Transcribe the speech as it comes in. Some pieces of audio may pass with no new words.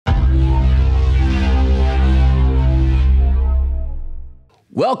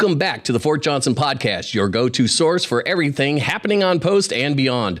Welcome back to the Fort Johnson Podcast, your go-to source for everything happening on post and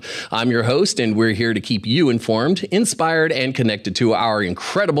beyond. I'm your host, and we're here to keep you informed, inspired, and connected to our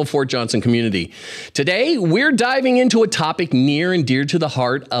incredible Fort Johnson community. Today, we're diving into a topic near and dear to the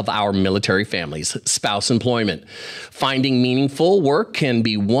heart of our military families, spouse employment. Finding meaningful work can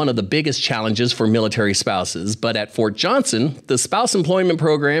be one of the biggest challenges for military spouses, but at Fort Johnson, the Spouse Employment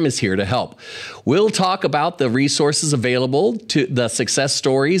Program is here to help. We'll talk about the resources available, to the success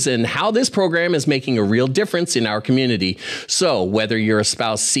stories, and how this program is making a real difference in our community. So whether you're a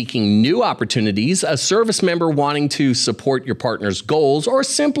spouse seeking new opportunities, a service member wanting to support your partner's goals, or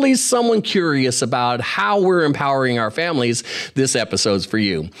simply someone curious about how we're empowering our families, this episode's for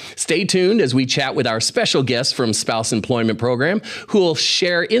you. Stay tuned as we chat with our special guest from Spouse Employment Program, who will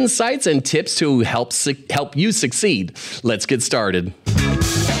share insights and tips to help you succeed. Let's get started.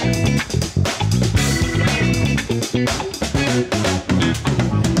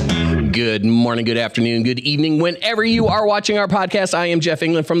 Good morning, good afternoon, good evening. Whenever you are watching our podcast, I am Jeff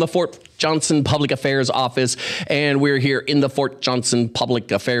England from the Fort Johnson Public Affairs Office, and we're here in the Fort Johnson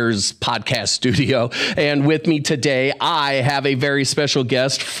Public Affairs Podcast Studio. And with me today, I have a very special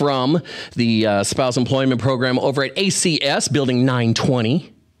guest from the Spouse Employment Program over at ACS Building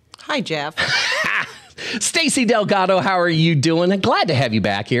 920. Hi, Jeff. Stacy Delgado, how are you doing? Glad to have you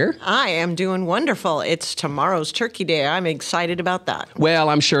back here. I am doing wonderful. It's tomorrow's Turkey Day. I'm excited about that. Well,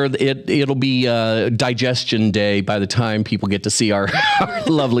 I'm sure it'll be digestion day by the time people get to see our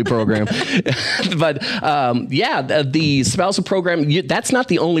lovely program. But the spousal program, that's not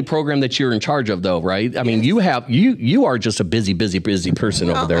the only program that you're in charge of, though, right? I mean, you are just a busy person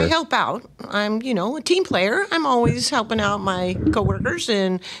over there. I help out. I'm, a team player. I'm always helping out my coworkers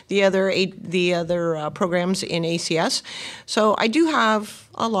and the other programs in ACS. So I do have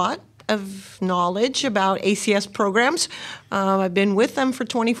a lot of knowledge about ACS programs. I've been with them for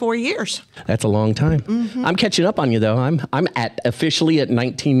 24 years. That's a long time. Mm-hmm. I'm catching up on you, though. I'm officially at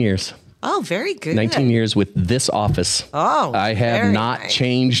 19 years. Oh, very good. 19 years with this office. Oh, I have not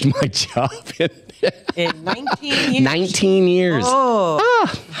changed my job in 19 years. 19 years. Oh.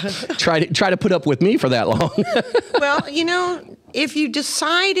 Try to put up with me for that long. Well, if you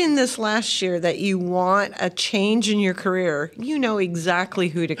decide in this last year that you want a change in your career, you know exactly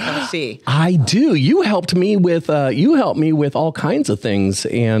who to come see. I do. You helped me with all kinds of things,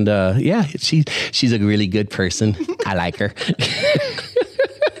 and she's a really good person. I like her.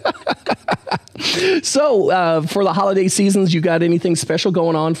 So, for the holiday seasons, you got anything special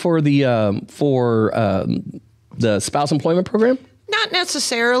going on for the Spouse Employment Program? Not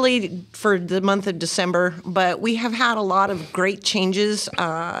necessarily for the month of December, but we have had a lot of great changes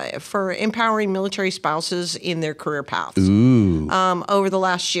for empowering military spouses in their career paths over the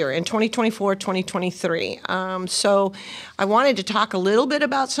last year, in 2024, 2023. So I wanted to talk a little bit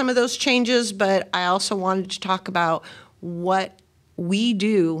about some of those changes, but I also wanted to talk about what we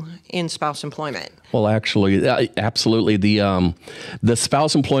do in spouse employment. Well, actually, absolutely. The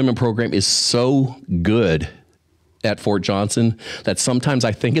Spouse Employment Program is so good at Fort Johnson that sometimes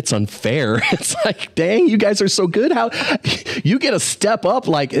I think it's unfair. It's like, dang, you guys are so good. How you get a step up?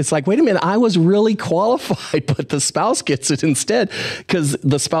 It's like, wait a minute, I was really qualified, but the spouse gets it instead because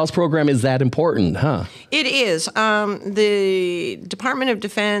the spouse program is that important, huh? It is. The Department of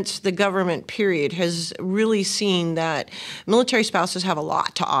Defense, the government, period, has really seen that military spouses have a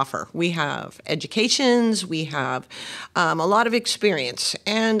lot to offer. We have educations, we have a lot of experience,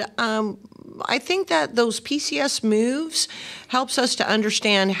 and I think that those PCS moves helps us to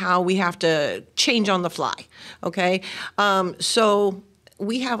understand how we have to change on the fly, okay? So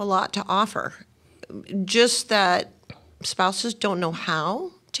we have a lot to offer, just that spouses don't know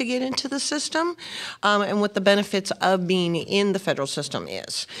how to get into the system and what the benefits of being in the federal system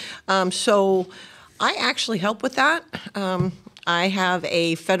is. So I actually help with that. I have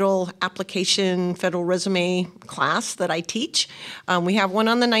a federal resume class that I teach. We have one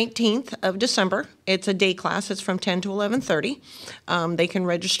on the 19th of December. It's a day class. It's from 10 to 11:30. They can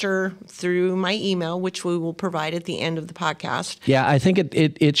register through my email, which we will provide at the end of the podcast. Yeah, I think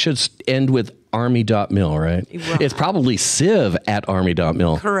it should end with army.mil, right? It's probably civ at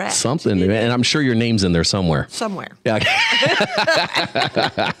army.mil. Correct. Something. And I'm sure your name's in there somewhere. Yeah.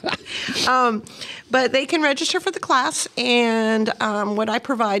 But they can register for the class, and what I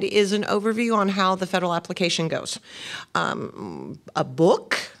provide is an overview on how the federal application goes. A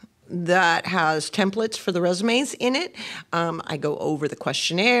book that has templates for the resumes in it. I go over the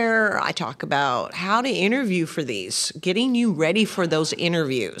questionnaire. I talk about how to interview for these, getting you ready for those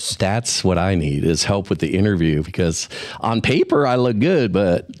interviews. That's what I need, is help with the interview, because on paper I look good,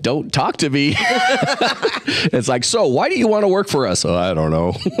 but don't talk to me. It's like, so why do you want to work for us? Oh, I don't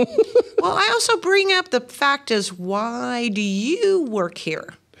know. Well, I also bring up the fact is, why do you work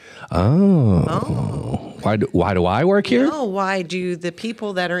here? Oh. Why do I work here? No, why do the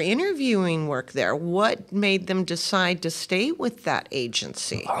people that are interviewing work there? What made them decide to stay with that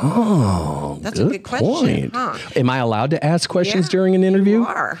agency? Oh, that's a good question. Huh? Am I allowed to ask questions during an interview? You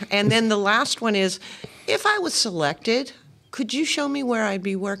are. And then the last one is, if I was selected, could you show me where I'd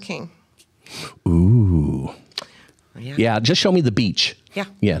be working? Ooh. Yeah, just show me the beach. Yeah.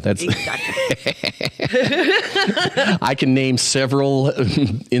 Yeah, that's exactly. I can name several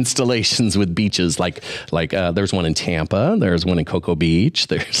installations with beaches. Like there's one in Tampa, there's one in Cocoa Beach,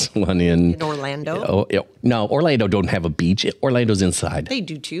 there's one in Orlando. No, Orlando don't have a beach. Orlando's inside. They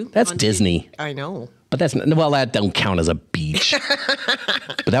do too. That's Disney. I know. But that don't count as a beach.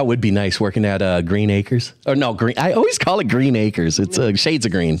 But that would be nice working at Green Acres. Or no, Green. I always call it Green Acres. It's Shades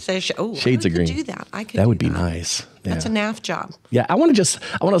of Green. Shades of Green. Do that. I could. That would be nice. Yeah. That's a NAF job. Yeah,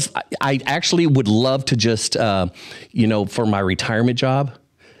 I actually would love to just, for my retirement job,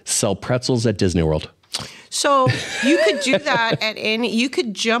 sell pretzels at Disney World. So you could do that you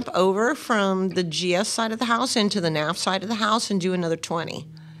could jump over from the GS side of the house into the NAF side of the house and do another 20.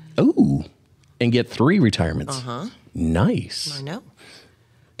 Ooh. And get 3 retirements. Uh-huh. Nice. I know.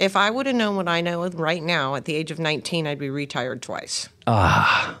 If I would have known what I know right now at the age of 19, I'd be retired twice.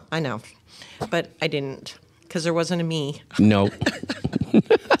 Ah. I know. But I didn't, because there wasn't a me. No.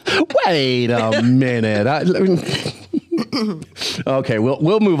 Wait a minute. Okay,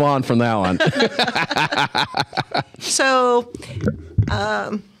 we'll move on from that one. So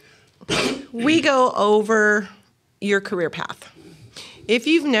we go over your career path. If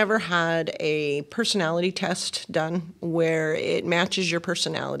you've never had a personality test done where it matches your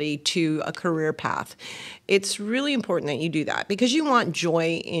personality to a career path, it's really important that you do that because you want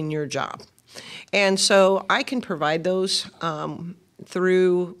joy in your job. And so I can provide those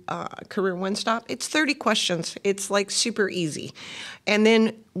through Career One Stop. It's 30 questions. It's like super easy. And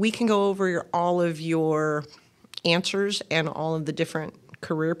then we can go over all of your answers and all of the different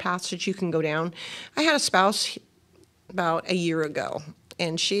career paths that you can go down. I had a spouse about a year ago,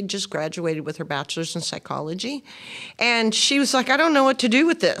 and she had just graduated with her bachelor's in psychology. And she was like, I don't know what to do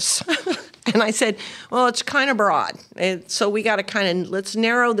with this. And I said, well, it's kind of broad. So we got to let's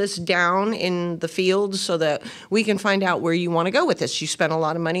narrow this down in the field so that we can find out where you want to go with this. You spent a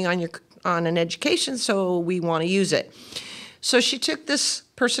lot of money on an education, so we want to use it. So she took this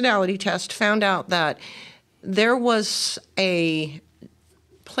personality test, found out that there was a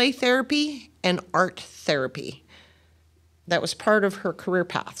play therapy and art therapy that was part of her career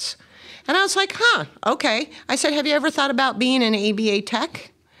paths. And I was like, okay. I said, have you ever thought about being an ABA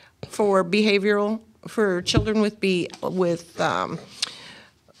tech for for children with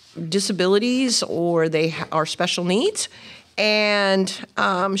disabilities or they are special needs? And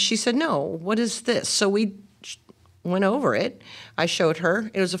she said, no, what is this? So we went over it. I showed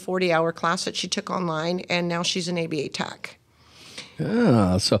her. It was a 40-hour class that she took online, and now she's an ABA tech.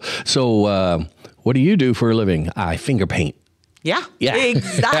 So what do you do for a living? I finger paint. Yeah,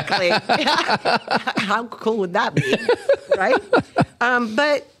 exactly. How cool would that be, right?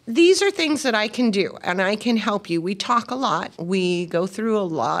 But these are things that I can do, and I can help you. We talk a lot. We go through a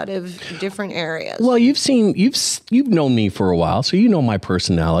lot of different areas. Well, you've known me for a while, so you know my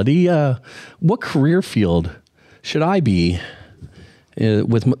personality. What career field should I be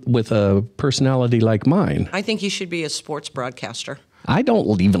with a personality like mine? I think you should be a sports broadcaster. I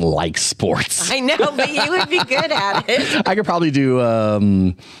don't even like sports. I know, but you would be good at it. I could probably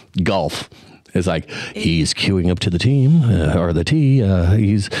do golf. It's like, he's queuing up to the team or the tee.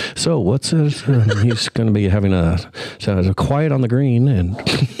 He's going to be having a quiet on the green.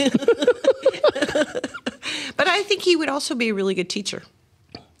 But I think he would also be a really good teacher.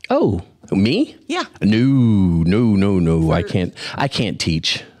 Oh, me? Yeah. No. I can't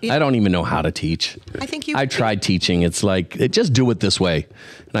teach. Yeah. I don't even know how to teach. I think I tried teaching. It's like, just do it this way.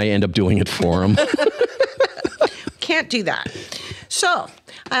 And I end up doing it for them. Can't do that. So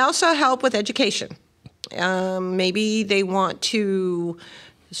I also help with education. Maybe they want to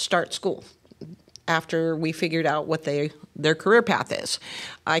start school after we figured out what their career path is.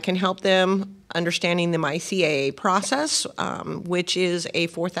 I can help them understanding the MyCAA process, which is a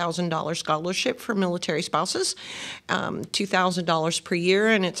 $4,000 scholarship for military spouses, $2,000 per year,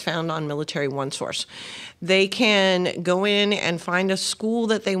 and it's found on Military OneSource. They can go in and find a school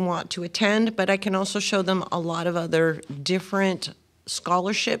that they want to attend, but I can also show them a lot of other different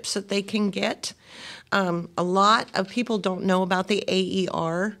scholarships that they can get. A lot of people don't know about the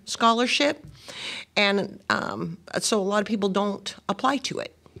AER scholarship, and so a lot of people don't apply to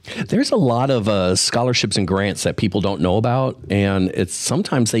it. There's a lot of scholarships and grants that people don't know about, and it's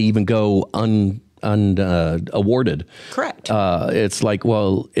sometimes they even go awarded. Correct. It's like,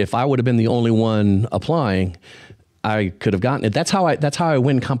 well, if I would have been the only one applying, I could have gotten it. That's how I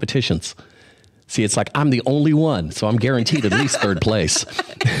win competitions. See, it's like I'm the only one, so I'm guaranteed at least third place.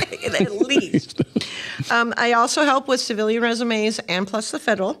 At least. I also help with civilian resumes and plus the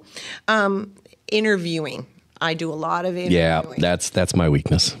federal interviewing. I do a lot of interviewing. Yeah, that's my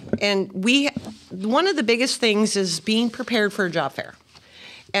weakness. And one of the biggest things is being prepared for a job fair.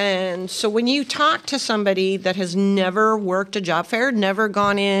 And so when you talk to somebody that has never worked a job fair, never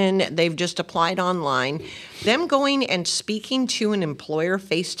gone in, they've just applied online, them going and speaking to an employer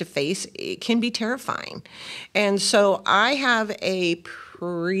face-to-face, it can be terrifying. And so I have a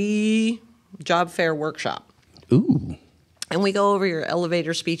pre-job fair workshop. Ooh. And we go over your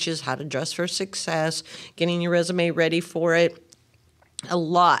elevator speeches, how to dress for success, getting your resume ready for it, a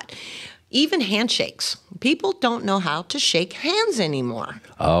lot. Even handshakes. People don't know how to shake hands anymore.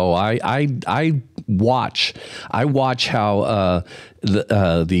 Oh, I watch how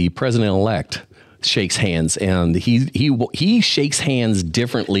the president-elect shakes hands, and he shakes hands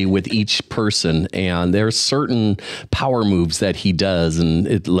differently with each person, and there's certain power moves that he does,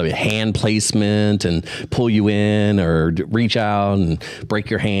 and like hand placement and pull you in or reach out and break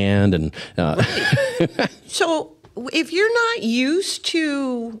your hand and So if you're not used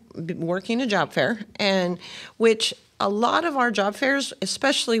to working a job fair, and which a lot of our job fairs,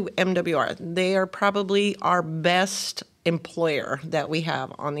 especially MWR, they are probably our best employer that we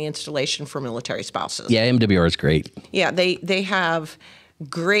have on the installation for military spouses. Yeah, MWR is great. Yeah, they have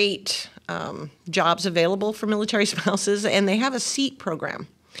great jobs available for military spouses, and they have a seat program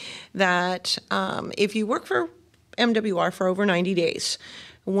that if you work for MWR for over 90 days,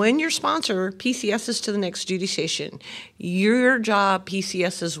 when your sponsor PCSs to the next duty station, your job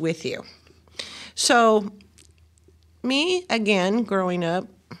PCSs with you. So me, again, going up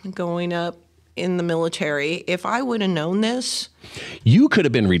in the military, if I would have known this. You could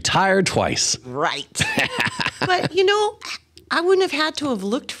have been retired twice. Right. But, I wouldn't have had to have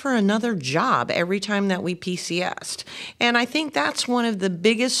looked for another job every time that we PCS'd. And I think that's one of the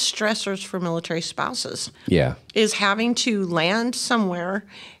biggest stressors for military spouses. Yeah. Is having to land somewhere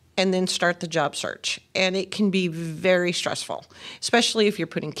and then start the job search. And it can be very stressful, especially if you're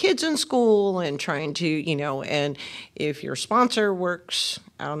putting kids in school and trying to, and if your sponsor works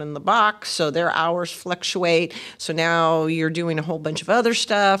out in the box, so their hours fluctuate. So now you're doing a whole bunch of other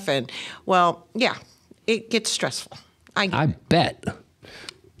stuff. And, well, yeah, it gets stressful. I bet.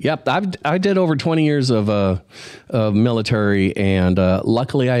 Yep, I did over 20 years of military, and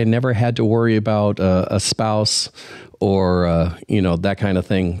luckily I never had to worry about a spouse or that kind of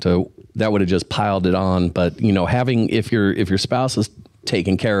thing. That would have just piled it on. But having if your spouse is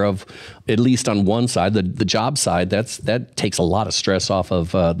taken care of, at least on one side, the job side, that takes a lot of stress off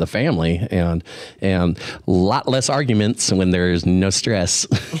of the family, and a lot less arguments when there's no stress.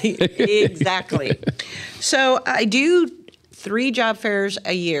 Exactly. So I do 3 job fairs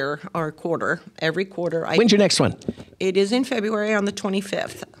a year or a quarter. Every quarter. When's your next one? It is in February on the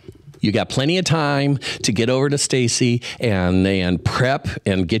 25th. You got plenty of time to get over to Stacy and prep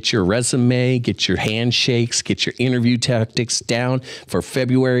and get your resume, get your handshakes, get your interview tactics down for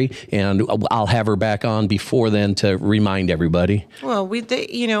February, and I'll have her back on before then to remind everybody. Well,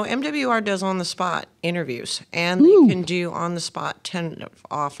 MWR does on-the-spot interviews, and they can do on-the-spot tentative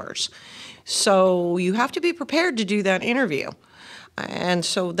offers. So you have to be prepared to do that interview. And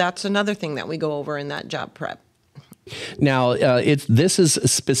so that's another thing that we go over in that job prep. Now, this is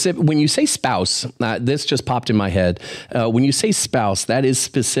specific. When you say spouse, this just popped in my head. When you say spouse, that is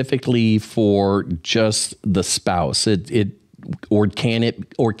specifically for just the spouse.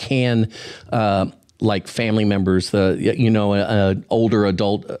 Can like family members, an older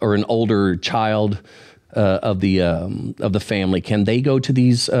adult or an older child of the family, can they go to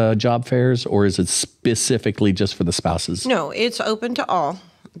these job fairs, or is it specifically just for the spouses? No, it's open to all.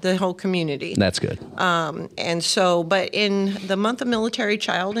 The whole community. That's good. And so, but in the month of Military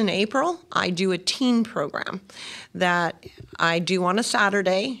Child in April, I do a teen program that I do on a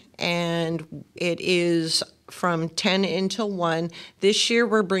Saturday, and it is from 10 until 1. This year,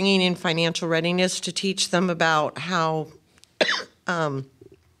 we're bringing in financial readiness to teach them about how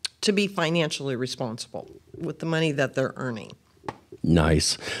to be financially responsible with the money that they're earning.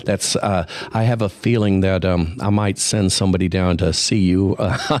 Nice. That's. I have a feeling that I might send somebody down to see you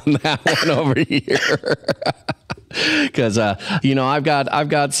on that one over here. Because I've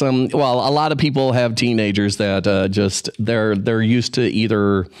got some. Well, a lot of people have teenagers that just they're used to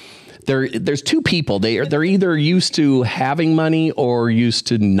either. There's two people. They're either used to having money or used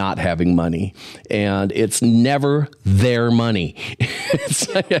to not having money, and it's never their money.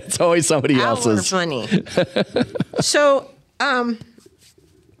 It's always somebody else's money. So.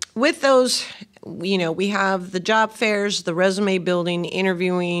 With those, we have the job fairs, the resume building,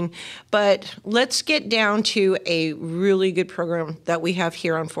 interviewing, but let's get down to a really good program that we have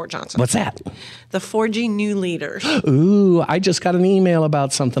here on Fort Johnson. What's that? The Forging New Leaders. Ooh, I just got an email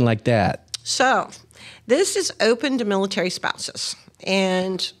about something like that. So this is open to military spouses.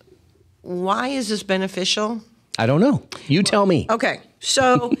 And why is this beneficial? I don't know. You tell me. Okay.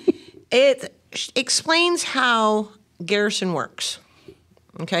 So it explains how Garrison works.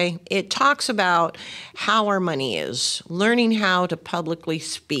 Okay, it talks about how our money is, learning how to publicly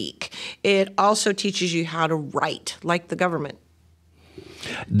speak. It also teaches you how to write, like the government.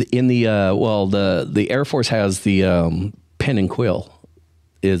 In the Air Force has the Pen and Quill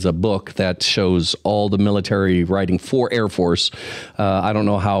is a book that shows all the military writing for Air Force. I don't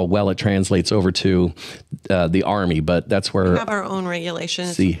know how well it translates over to the Army, but that's where we have our own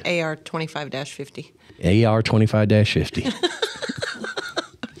regulations. AR 25-50. AR 25-50.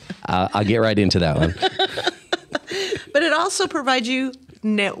 I'll get right into that one. But it also provides you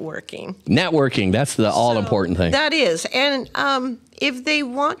networking. Networking, that's the all-important thing. That is. And if they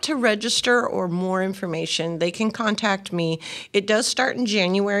want to register or more information, they can contact me. It does start in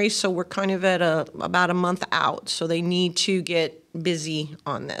January, so we're kind of at about a month out. So they need to get busy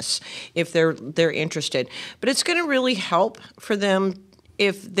on this if they're interested. But it's going to really help for them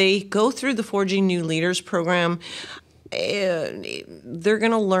if they go through the Forging New Leaders program. They're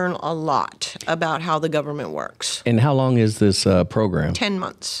going to learn a lot about how the government works. And how long is this program? 10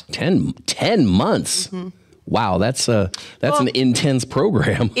 months. 10 months? Mm-hmm. Wow, that's an intense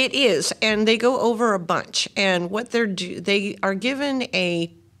program. It is, and they go over a bunch. And what they are given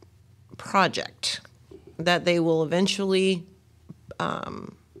a project that they will eventually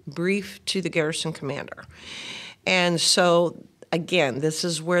brief to the garrison commander. And so again, this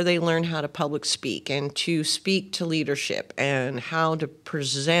is where they learn how to public speak and to speak to leadership and how to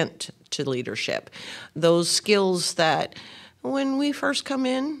present to leadership. Those skills that when we first come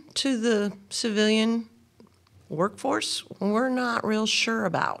in to the civilian workforce, we're not real sure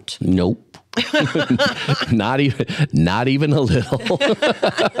about. Nope. not even a little.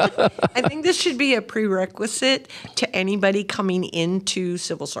 I think this should be a prerequisite to anybody coming into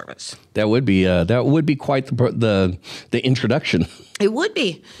civil service. That would be quite the introduction. It would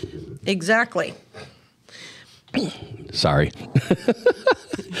be. Exactly. Sorry.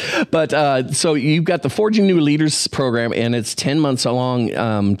 But so you've got the Forging New Leaders program, and it's 10 months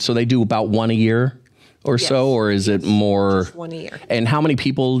long. So they do about one a year or yes. So, or is it more? Just 1 year. And how many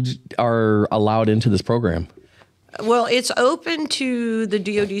people are allowed into this program? Well, it's open to the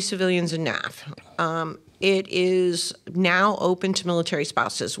DoD civilians and NAF. It is now open to military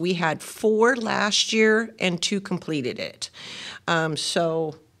spouses. We had 4 last year and 2 completed it.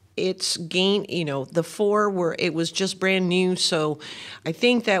 So it's gained, the 4 it was just brand new. So I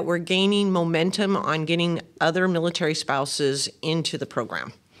think that we're gaining momentum on getting other military spouses into the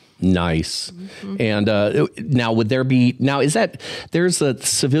program. Nice. Mm-hmm. And now there's a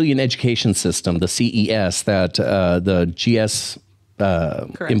civilian education system, the CES, that the GS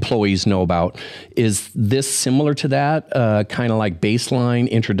employees know about. Is this similar to that, kind of like baseline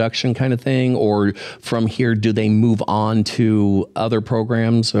introduction kind of thing? Or from here, do they move on to other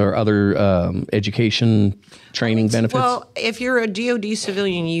programs or other education training benefits? Well, if you're a DoD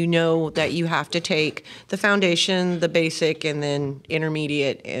civilian, you know that you have to take the foundation, the basic, and then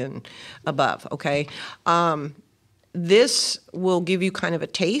intermediate and above, okay? This will give you kind of a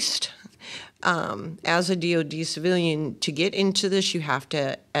taste. As a DoD civilian, to get into this, you have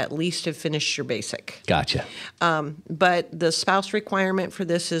to at least have finished your basic. Gotcha. But the spouse requirement for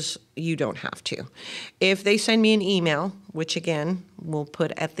this is you don't have to. If they send me an email, which again, we'll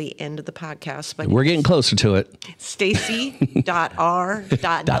put at the end of the podcast. But we're getting closer to it.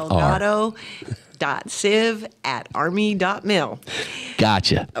 Stacy.r.delgado.civ@army.mil.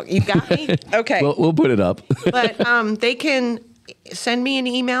 Gotcha. Oh, you got me? Okay. We'll put it up. But they can send me an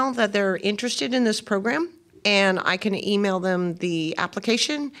email that they're interested in this program, and I can email them the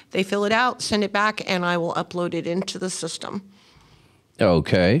application. They fill it out, send it back, and I will upload it into the system.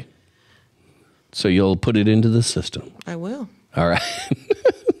 Okay. So you'll put it into the system. I will. All right.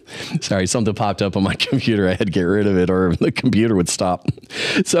 Sorry, something popped up on my computer. I had to get rid of it, or the computer would stop.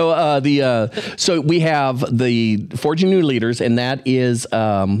 So so we have the Forging New Leaders, and that is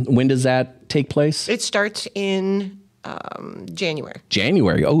when does that take place? It starts in January.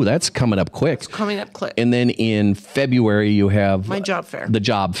 January. Oh, that's coming up quick. It's coming up quick. And then in February, you have my job fair. The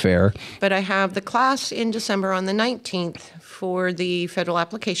job fair. But I have the class in December on the 19th for the federal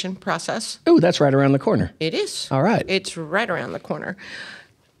application process. Oh, that's right around the corner. It is. All right. It's right around the corner.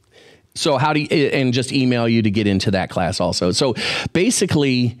 So how do you, and just email you to get into that class also. So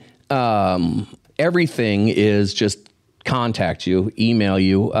basically, everything is just contact you, email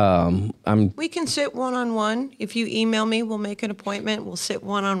you. We can sit one-on-one. If you email me, we'll make an appointment. We'll sit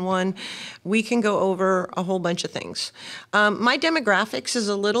one-on-one. We can go over a whole bunch of things. My demographics is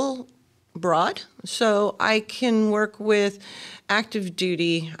a little broad, so I can work with active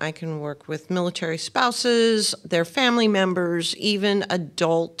duty. I can work with military spouses, their family members, even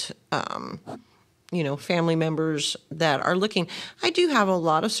adult family members that are looking. I do have a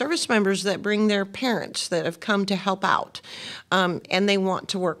lot of service members that bring their parents that have come to help out, and they want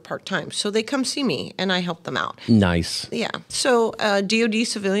to work part-time. So they come see me, and I help them out. Nice. Yeah. So DOD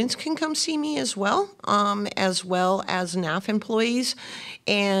civilians can come see me as well as NAF employees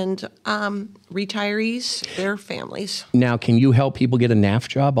and retirees, their families. Now, can you help people get a NAF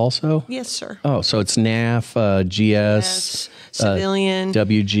job also? Yes, sir. Oh, so it's NAF, GS, Yes, civilian.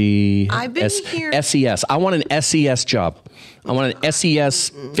 WG, I've been here. SES. I want an SES job. I want an SES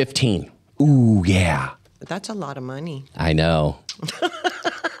 15. Ooh, yeah. That's a lot of money. I know.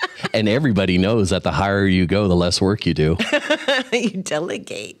 And everybody knows that the higher you go, the less work you do. You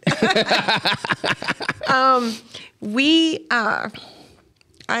delegate.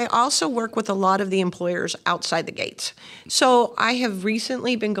 I also work with a lot of the employers outside the gates. So I have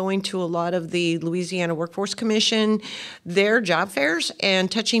recently been going to a lot of the Louisiana Workforce Commission, their job fairs, and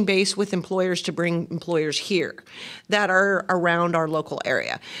touching base with employers to bring employers here that are around our local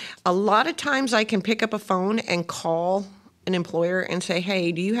area. A lot of times I can pick up a phone and call an employer and say,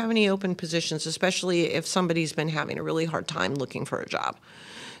 hey, do you have any open positions, especially if somebody's been having a really hard time looking for a job.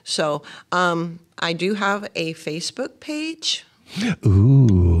 So I do have a Facebook page.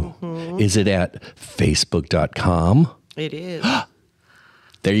 Ooh. Mm-hmm. Is it at facebook.com? It is.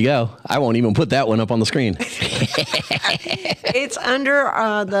 There you go. I won't even put that one up on the screen. It's under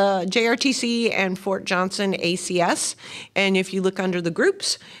the JRTC and Fort Johnson ACS. And if you look under the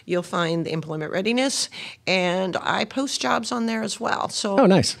groups, you'll find the employment readiness. And I post jobs on there as well. So oh,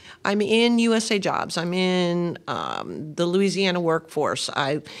 nice. I'm in USA Jobs. I'm in the Louisiana Workforce.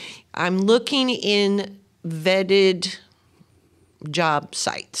 I'm looking in vetted job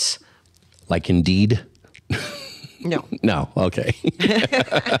sites. Like Indeed? No. No. Okay.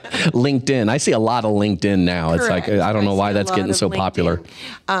 LinkedIn. I see a lot of LinkedIn now. It's Correct. like, I don't know why that's getting so LinkedIn. popular.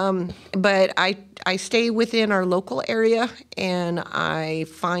 But I stay within our local area, and I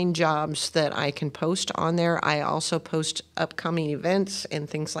find jobs that I can post on there. I also post upcoming events and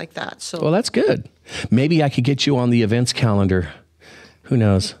things like that. So well, that's good. Maybe I could get you on the events calendar. Who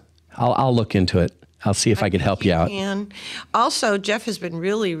knows? I'll look into it. I'll see if I could help you out. And also, Jeff has been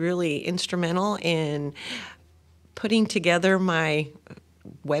really, really instrumental in putting together my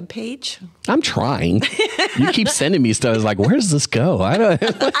webpage. I'm trying. You keep sending me stuff. It's like, where does this go? I don't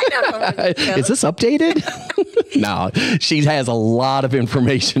know. Where this Is this updated? No, she has a lot of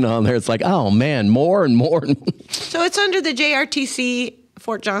information on there. It's like, oh man, more and more. So it's under the JRTC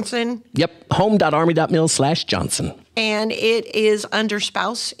Fort Johnson. Yep, home.army.mil/Johnson. And it is under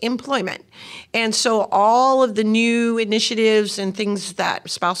spouse employment. And so all of the new initiatives and things that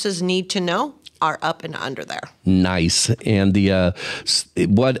spouses need to know are up and under there. Nice. And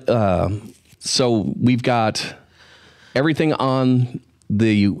so we've got everything on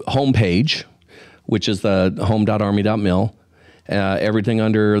the homepage, which is the home.army.mil, everything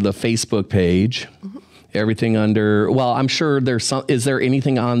under the Facebook page, mm-hmm. Everything under, well, I'm sure is there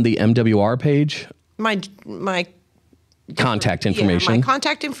anything on the MWR page? My contact information. Yeah, my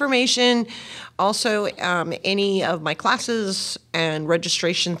contact information, also any of my classes and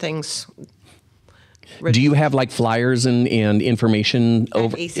registration things. Do you have like flyers and information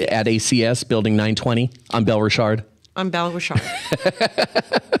over at ACS Building 920 on Belle Richard? On Belle Richard.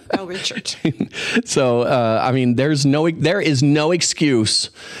 Belle Richard. So, I mean, there is no excuse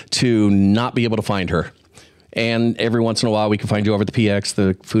to not be able to find her. And every once in a while, we can find you over at the PX,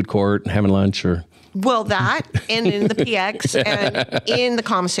 the food court, and having lunch or... Well, that, and in the PX, and in the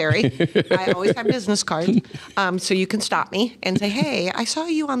commissary. I always have business cards, so you can stop me and say, hey, I saw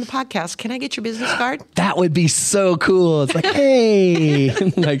you on the podcast. Can I get your business card? That would be so cool. It's like, hey.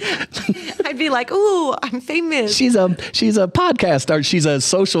 Like, I'd be like, ooh, I'm famous. She's a podcast star. She's a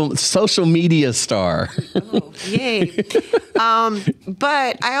social media star. Oh, yay.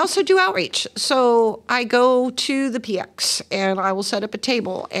 But I also do outreach. So I go to the PX, and I will set up a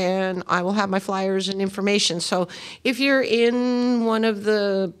table, and I will have my flyers and information. So if you're in one of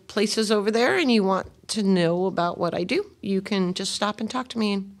the places over there and you want to know about what I do, you can just stop and talk to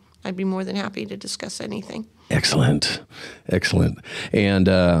me, and I'd be more than happy to discuss anything. Excellent. And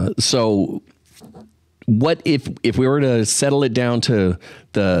so what if we were to settle it down to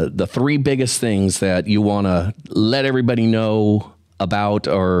the three biggest things that you want to let everybody know about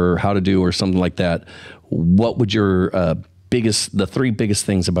or how to do or something like that, what would your the three biggest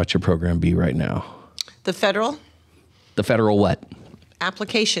things about your program be right now? The federal what?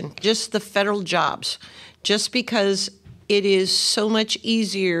 Application, just the federal jobs, just because it is so much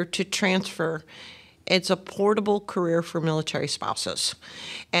easier to transfer. It's a portable career for military spouses,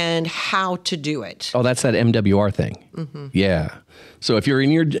 and how to do it. Oh, that's that MWR thing. Mm-hmm. Yeah. So if you're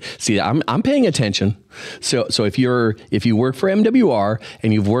in your, I'm paying attention. So if you work for MWR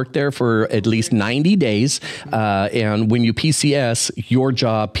and you've worked there for at least 90 days, and when you PCS, your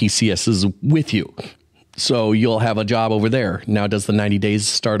job PCSs with you. So you'll have a job over there. Now, does the 90 days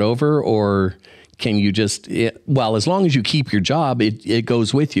start over, or can you just, as long as you keep your job, it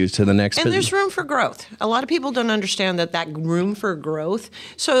goes with you to the next. And there's room for growth. A lot of people don't understand that room for growth.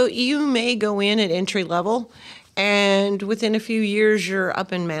 So you may go in at entry level, and within a few years, you're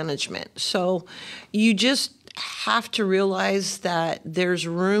up in management. So you just have to realize that there's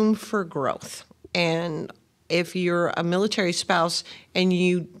room for growth. And if you're a military spouse, and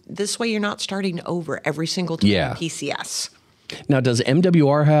this way you're not starting over every single time PCS. Now, does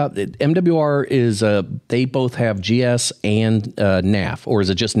MWR have, they both have GS and NAF, or is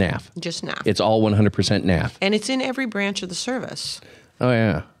it just NAF? Just NAF. It's all 100% NAF. And it's in every branch of the service. Oh,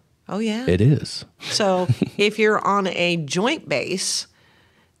 yeah. Oh, yeah. It is. So if you're on a joint base,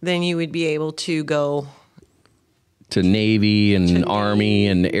 then you would be able to go to Navy and Army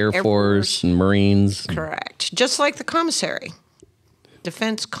and Air Force and Marines. Correct. Just like the commissary,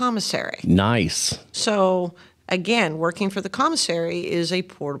 defense commissary. Nice. So again, working for the commissary is a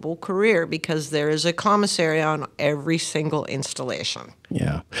portable career because there is a commissary on every single installation.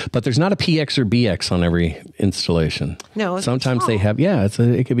 Yeah, but there's not a PX or BX on every installation. No. Sometimes they have,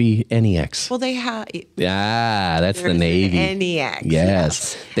 it could be NEX. Well, they have. Yeah, that's the Navy. NEX.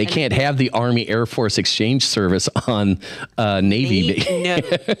 Yes. They can't have the Army Air Force Exchange Service on Navy. No.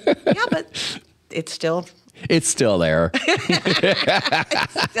 Yeah, but it's still... It's still there.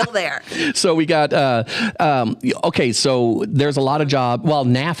 It's still there. So we got, so there's a lot of jobs. Well,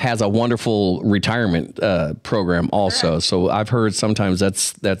 NAF has a wonderful retirement program also. Correct. So I've heard sometimes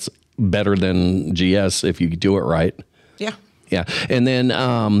that's better than GS if you do it right. Yeah. Yeah. And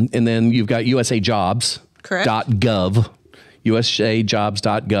then you've got USA Jobs. Correct. .gov,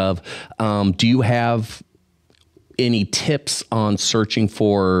 usajobs.gov. Do you have any tips on searching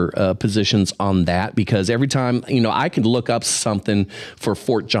for positions on that? Because every time, I could look up something for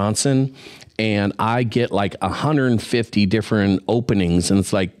Fort Johnson and I get like 150 different openings, and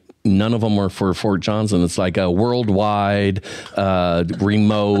it's like, none of them are for Fort Johnson. It's like a worldwide,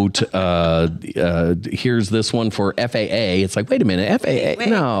 remote, here's this one for FAA. It's like, wait a minute,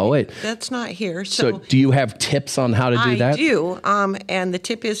 FAA? Wait. That's not here. So do you have tips on how to do that? I do, and the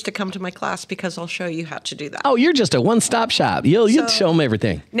tip is to come to my class because I'll show you how to do that. Oh, you're just a one-stop shop. You'll show them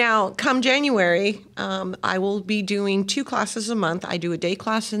everything. Now, come January, I will be doing 2 classes a month. I do a day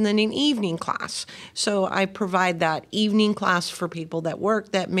class and then an evening class. So I provide that evening class for people that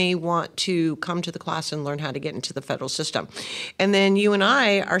work that may want to come to the class and learn how to get into the federal system. And then you and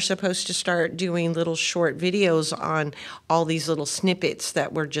I are supposed to start doing little short videos on all these little snippets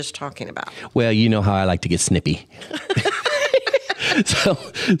that we're just talking about. Well, you know how I like to get snippy.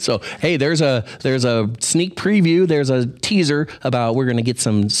 So hey, there's a sneak preview. There's a teaser about we're going to get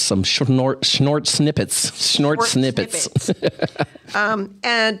some snort snippets.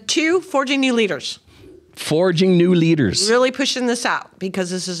 And 2, forging new leaders. Forging new leaders. Really pushing this out because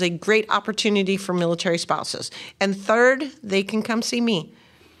this is a great opportunity for military spouses. And 3rd, they can come see me.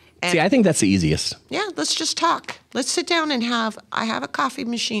 See, I think that's the easiest. Yeah, let's just talk. let's sit down and I have a coffee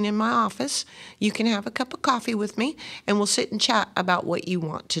machine in my office. You can have a cup of coffee with me, and we'll sit and chat about what you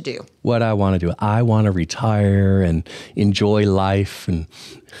want to do. What I want to do. I want to retire and enjoy life. And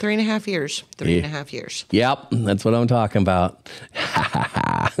 3.5 years. 3.5 years. Yep, that's what I'm talking about.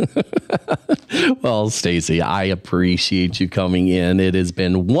 Well, Stacy, I appreciate you coming in. It has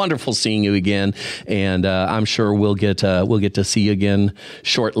been wonderful seeing you again, and I'm sure we'll get to see you again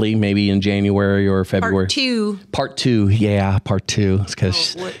shortly, maybe in January or February. Part two, yeah, part two,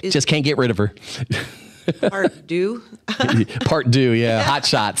 because just can't get rid of her. Part due? Part due, yeah. Hot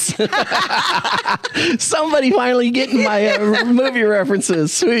shots. Somebody finally getting my movie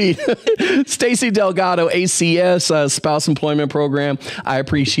references. Sweet. Stacy Delgado, ACS, Spouse Employment Program. I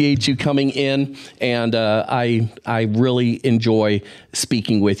appreciate you coming in, and I really enjoy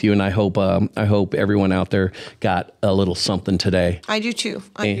speaking with you, and I hope everyone out there got a little something today. I do too.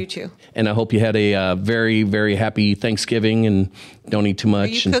 I do too. And I hope you had a very, very happy Thanksgiving and don't eat too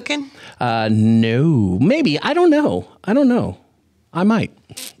much. Are you cooking? No, maybe. I don't know. I might.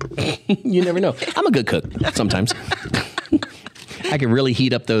 You never know. I'm a good cook sometimes. I can really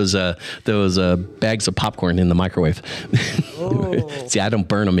heat up those bags of popcorn in the microwave. Oh. See, I don't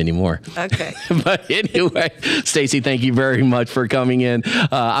burn them anymore. Okay. But anyway, Stacy, thank you very much for coming in.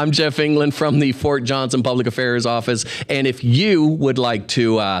 I'm Jeff England from the Fort Johnson Public Affairs Office. And if you would like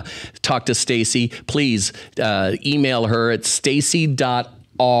to talk to Stacy, please email her at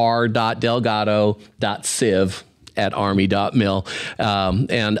stacy.r.delgado.civ@army.mil.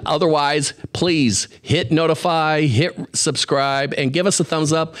 And otherwise, please hit notify, hit subscribe, and give us a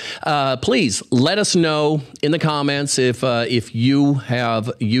thumbs up. Please let us know in the comments if you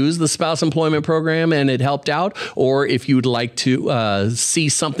have used the Spouse Employment Program and it helped out, or if you'd like to see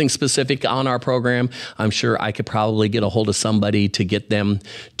something specific on our program. I'm sure I could probably get a hold of somebody to get them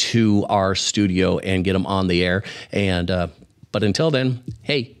to our studio and get them on the air. And but until then,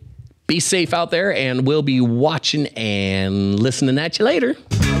 hey, be safe out there, and we'll be watching and listening at you later.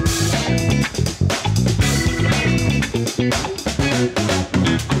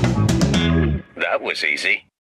 That was easy.